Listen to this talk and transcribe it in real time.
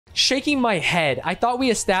Shaking my head. I thought we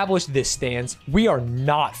established this, Stanz. We are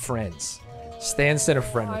not friends. Stanz sent a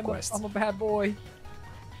friend request. I'm a bad boy.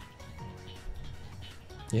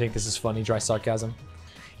 You think this is funny, dry sarcasm?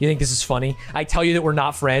 You think this is funny? I tell you that we're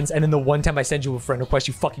not friends, and then the one time I send you a friend request,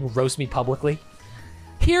 you fucking roast me publicly?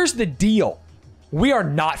 Here's the deal. We are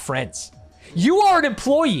not friends. You are an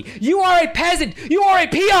employee. You are a peasant. You are a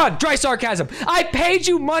peon, dry sarcasm. I paid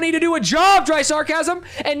you money to do a job, dry sarcasm,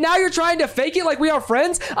 and now you're trying to fake it like we are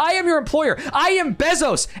friends? I am your employer. I am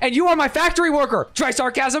Bezos, and you are my factory worker, dry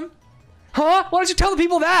sarcasm. Huh? Why don't you tell the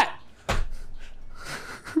people that?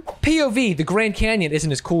 POV, the Grand Canyon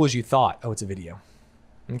isn't as cool as you thought. Oh, it's a video.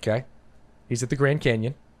 Okay. He's at the Grand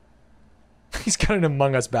Canyon. He's got an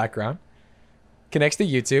Among Us background. Connects to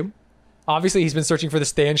YouTube. Obviously, he's been searching for the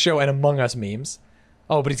Stanz Show and Among Us memes.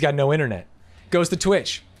 Oh, but he's got no internet. Goes to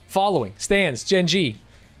Twitch. Following. Stanz. Gen G.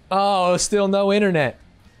 Oh, still no internet.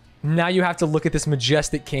 Now you have to look at this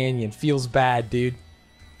majestic canyon. Feels bad, dude.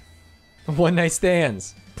 One night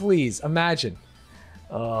stands. Please, imagine.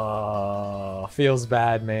 Feels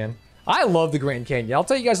bad, man. I love the Grand Canyon. I'll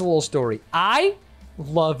tell you guys a little story. I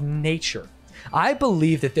love nature. I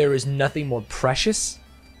believe that there is nothing more precious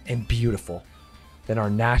and beautiful than our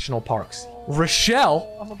national parks.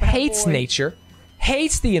 Rochelle hates nature,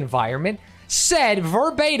 hates the environment, said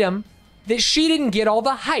verbatim that she didn't get all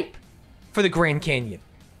the hype for the Grand Canyon.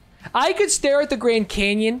 I could stare at the Grand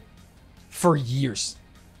Canyon for years.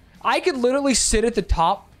 I could literally sit at the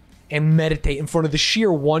top and meditate in front of the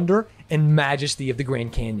sheer wonder and majesty of the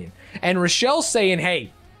Grand Canyon. And Rochelle's saying,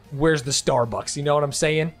 hey, where's the Starbucks? You know what I'm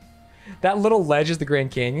saying? That little ledge is the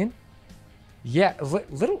Grand Canyon? Yeah,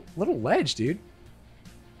 little ledge, dude.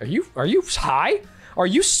 Are you high? Are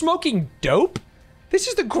you smoking dope? This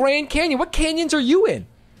is the Grand Canyon. What canyons are you in?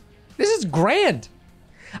 This is grand.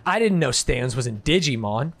 I didn't know Stanz was in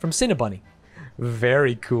Digimon from Cinnabunny.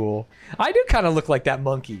 Very cool. I do kind of look like that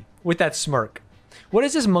monkey with that smirk. What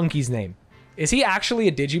is this monkey's name? Is he actually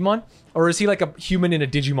a Digimon? Or is he like a human in a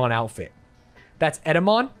Digimon outfit? That's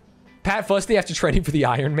Edamon? Pat Fusty after training for the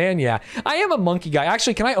Iron Man? Yeah. I am a monkey guy.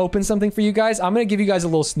 Actually, can I open something for you guys? I'm going to give you guys a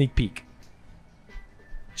little sneak peek.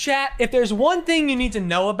 Chat, if there's one thing you need to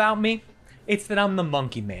know about me, it's that I'm the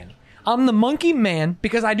monkey man. I'm the monkey man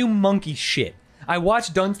because I do monkey shit. I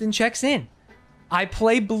watch Dunstan Checks In. I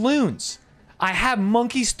play balloons. I have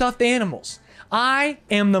monkey stuffed animals. I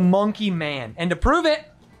am the monkey man. And to prove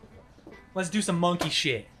it, let's do some monkey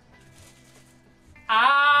shit.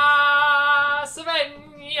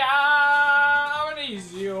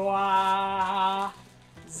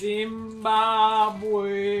 Zimbabwe.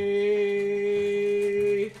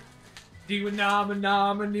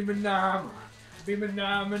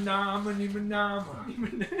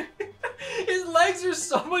 His legs are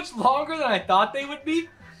so much longer than I thought they would be.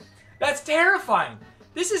 That's terrifying.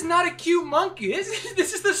 This is not a cute monkey.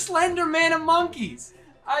 This is the Slender Man of monkeys.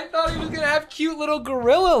 I thought he was gonna have cute little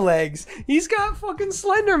gorilla legs. He's got fucking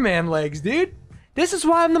Slender Man legs, dude. This is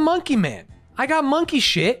why I'm the monkey man. I got monkey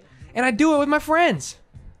shit, and I do it with my friends.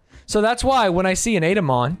 So that's why when I see an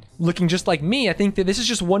Adamon looking just like me, I think that this is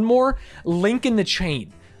just one more link in the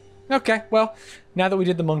chain. Okay, well, now that we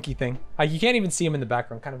did the monkey thing, you can't even see him in the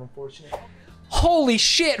background. Kind of unfortunate. Holy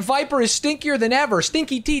shit, Viper is stinkier than ever.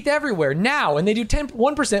 Stinky teeth everywhere now, and they do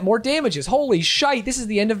 1% more damages. Holy shite, this is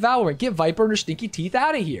the end of Valorant. Get Viper and her stinky teeth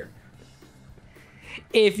out of here.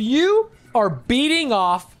 If you are beating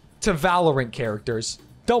off to Valorant characters,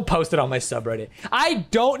 don't post it on my subreddit. I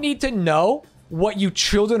don't need to know what you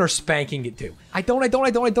children are spanking it to. I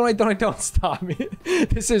don't. Stop me.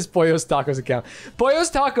 This is Pollo's Tacos account. Pollo's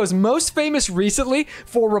Tacos, most famous recently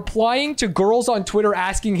for replying to girls on Twitter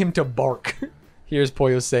asking him to bark. Here's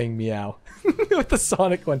Pollo saying meow. With the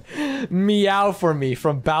Sonic one. Meow for me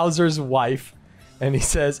from Bowser's wife. And he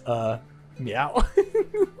says, meow.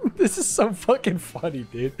 This is so fucking funny,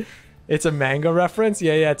 dude. It's a manga reference?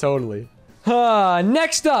 Yeah, totally.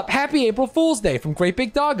 Next up, Happy April Fool's Day from Great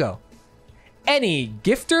Big Doggo. Any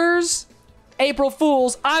gifters? April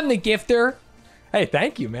Fools, I'm the gifter. Hey,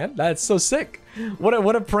 thank you, man. That's so sick.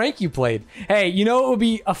 What a prank you played. Hey, you know what would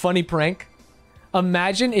be a funny prank?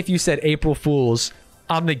 Imagine if you said April Fools,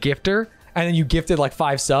 I'm the gifter, and then you gifted like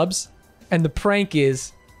 5 subs, and the prank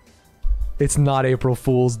is, it's not April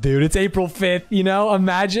Fools, dude. It's April 5th, you know?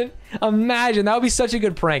 Imagine. That would be such a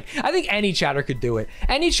good prank. I think any chatter could do it.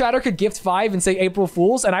 Any chatter could gift 5 and say April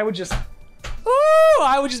Fools, and I would just... Ooh,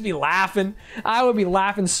 I would just be laughing. I would be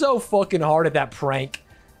laughing so fucking hard at that prank.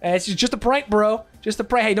 It's just a prank, bro. Just a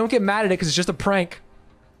prank. Hey, don't get mad at it because it's just a prank.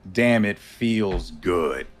 Damn, it feels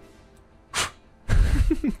good.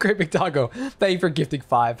 Great Big Doggo. Thank you for gifting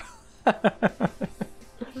 5.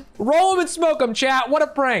 Roll him and smoke him, chat. What a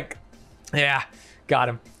prank. Yeah, got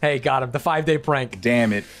him. Hey, got him. The 5-day prank.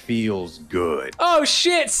 Damn, it feels good. Oh,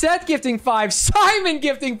 shit. Seth gifting 5. Simon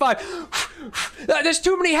gifting 5. There's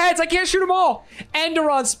too many heads. I can't shoot them all. Ender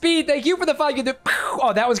on speed. Thank you for the 5 gifted.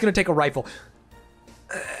 Oh, that one's going to take a rifle.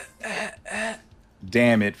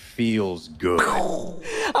 Damn, it feels good.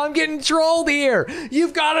 I'm getting trolled here.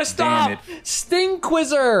 You've got to stop. Damn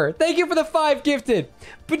Stingquizzer. Thank you for the 5 gifted.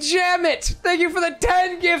 Pajamit. Thank you for the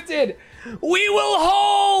 10 gifted. We will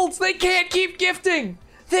hold. They can't keep gifting.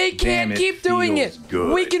 They can't keep doing it.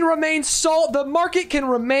 Good. We can remain the market can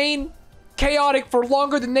remain chaotic for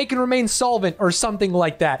longer than they can remain solvent or something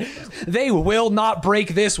like that. They will not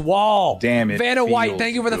break this wall. Damn it. Vanna White,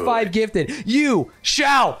 thank you for the 5 gifted. You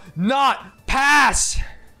shall not pass.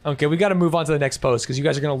 Okay, we got to move on to the next post because you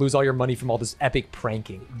guys are going to lose all your money from all this epic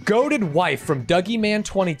pranking. Goated wife from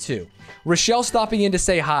DougieMan22. Rochelle stopping in to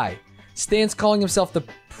say hi. Stan's calling himself the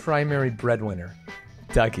primary breadwinner.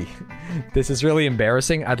 Dougie, this is really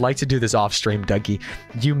embarrassing. I'd like to do this off stream, Dougie.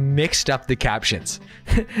 You mixed up the captions.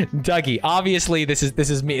 Dougie, obviously this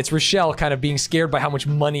is me. It's Rochelle kind of being scared by how much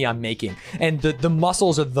money I'm making. And the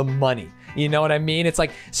muscles are the money. You know what I mean? It's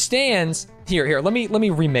like Stan's here, let me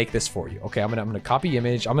remake this for you. Okay, I'm gonna copy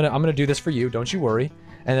image. I'm gonna do this for you, don't you worry.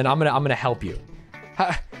 And then I'm gonna help you.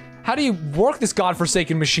 How do you work this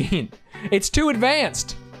godforsaken machine? It's too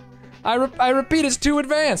advanced. I repeat, it's too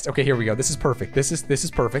advanced. Okay, here we go. This is perfect. This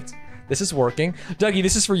is perfect. This is working. Dougie,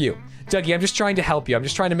 this is for you. Dougie, I'm just trying to help you. I'm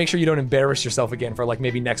just trying to make sure you don't embarrass yourself again for like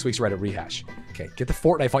maybe next week's Reddit rehash. Okay, get the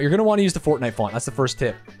Fortnite font. You're gonna want to use the Fortnite font. That's the first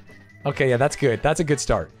tip. Okay, yeah, that's good. That's a good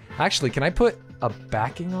start. Actually, can I put a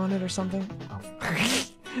backing on it or something?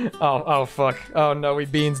 Oh, oh fuck. Oh no, we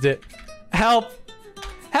beansed it. Help!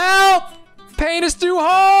 Help! Paint is too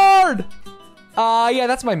hard! Yeah,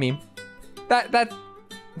 that's my meme.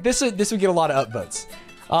 This would get a lot of upvotes.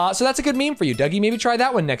 So that's a good meme for you, Dougie. Maybe try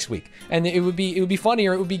that one next week, and it would be funny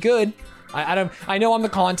or it would be good. I know I'm the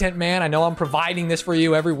content man. I know I'm providing this for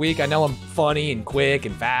you every week. I know I'm funny and quick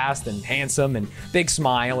and fast and handsome and big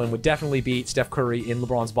smile and would definitely beat Steph Curry in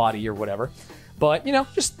LeBron's body or whatever. But you know,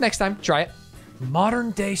 just next time, try it.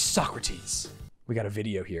 Modern day Socrates. We got a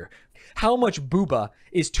video here. How much booba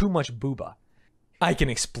is too much booba? I can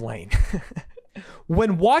explain.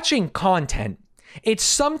 When watching content, it's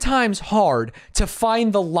sometimes hard to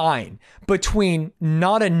find the line between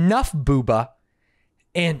not enough booba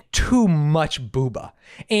and too much booba.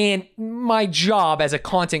 And my job as a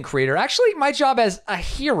content creator, actually my job as a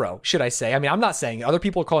hero, should I say, I mean, I'm not saying it, other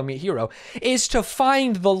people are calling me a hero, is to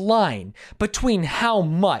find the line between how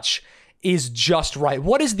much is just right.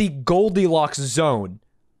 What is the Goldilocks zone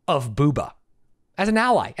of booba? As an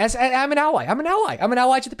ally, I'm an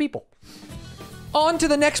ally to the people. On to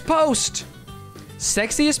the next post.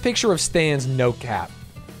 Sexiest picture of Stan's no cap.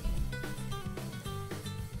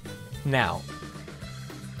 Now,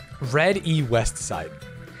 Red E West Side.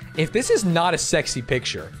 If this is not a sexy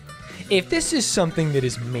picture, if this is something that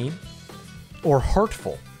is mean or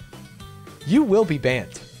hurtful, you will be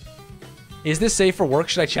banned. Is this safe for work?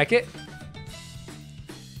 Should I check it?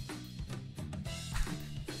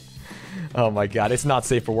 Oh my God, it's not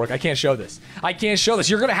safe for work. I can't show this. I can't show this.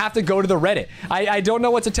 You're gonna have to go to the Reddit. I don't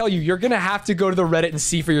know what to tell you. You're gonna have to go to the Reddit and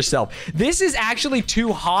see for yourself. This is actually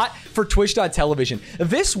too hot for Twitch.television.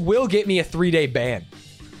 This will get me a 3-day ban.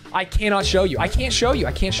 I cannot show you. I can't show you.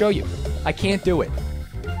 I can't show you. I can't do it.